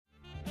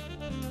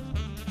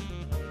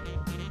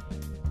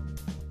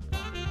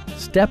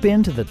Step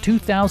into the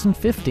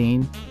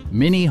 2015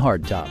 MINI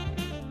Hardtop.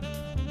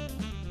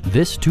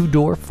 This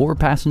two-door,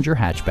 four-passenger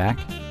hatchback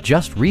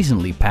just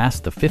recently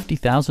passed the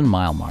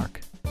 50,000-mile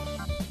mark.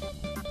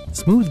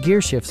 Smooth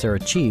gear shifts are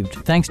achieved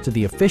thanks to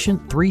the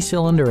efficient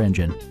three-cylinder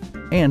engine.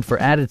 And for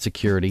added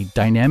security,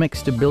 dynamic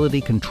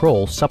stability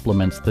control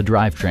supplements the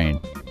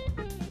drivetrain.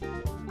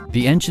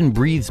 The engine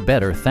breathes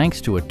better thanks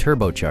to a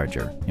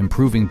turbocharger,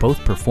 improving both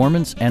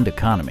performance and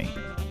economy.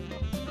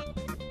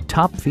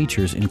 Top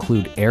features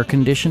include air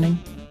conditioning,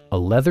 a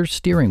leather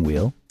steering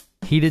wheel,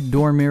 heated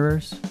door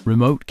mirrors,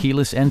 remote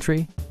keyless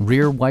entry,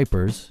 rear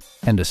wipers,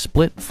 and a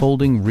split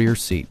folding rear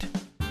seat.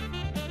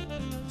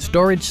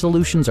 Storage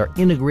solutions are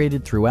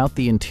integrated throughout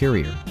the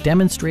interior,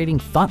 demonstrating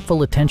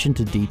thoughtful attention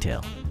to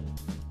detail.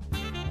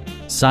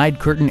 Side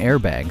curtain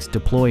airbags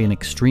deploy in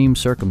extreme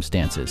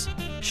circumstances,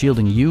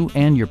 shielding you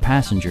and your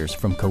passengers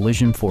from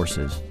collision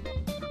forces.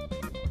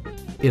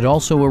 It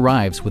also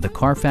arrives with a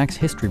Carfax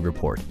history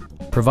report,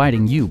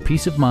 providing you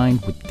peace of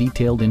mind with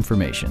detailed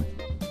information.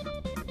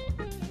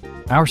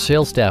 Our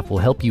sales staff will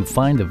help you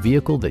find the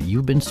vehicle that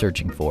you've been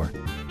searching for.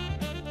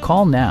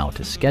 Call now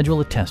to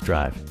schedule a test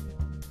drive.